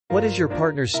What is your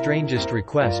partner's strangest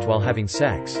request while having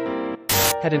sex?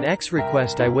 Had an ex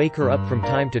request I wake her up from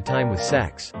time to time with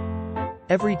sex.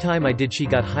 Every time I did she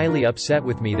got highly upset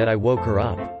with me that I woke her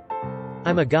up.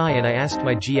 I'm a guy and I asked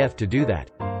my GF to do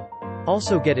that.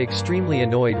 Also get extremely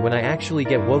annoyed when I actually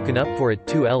get woken up for it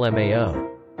too,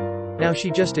 LMAO. Now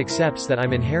she just accepts that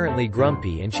I'm inherently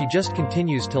grumpy and she just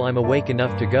continues till I'm awake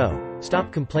enough to go.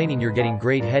 Stop complaining, you're getting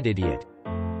great head, idiot.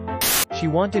 She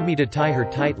wanted me to tie her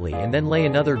tightly and then lay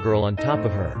another girl on top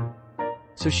of her,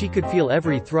 so she could feel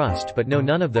every thrust, but no,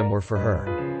 none of them were for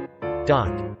her.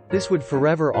 This would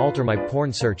forever alter my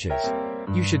porn searches.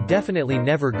 You should definitely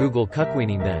never Google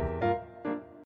cuckweening then.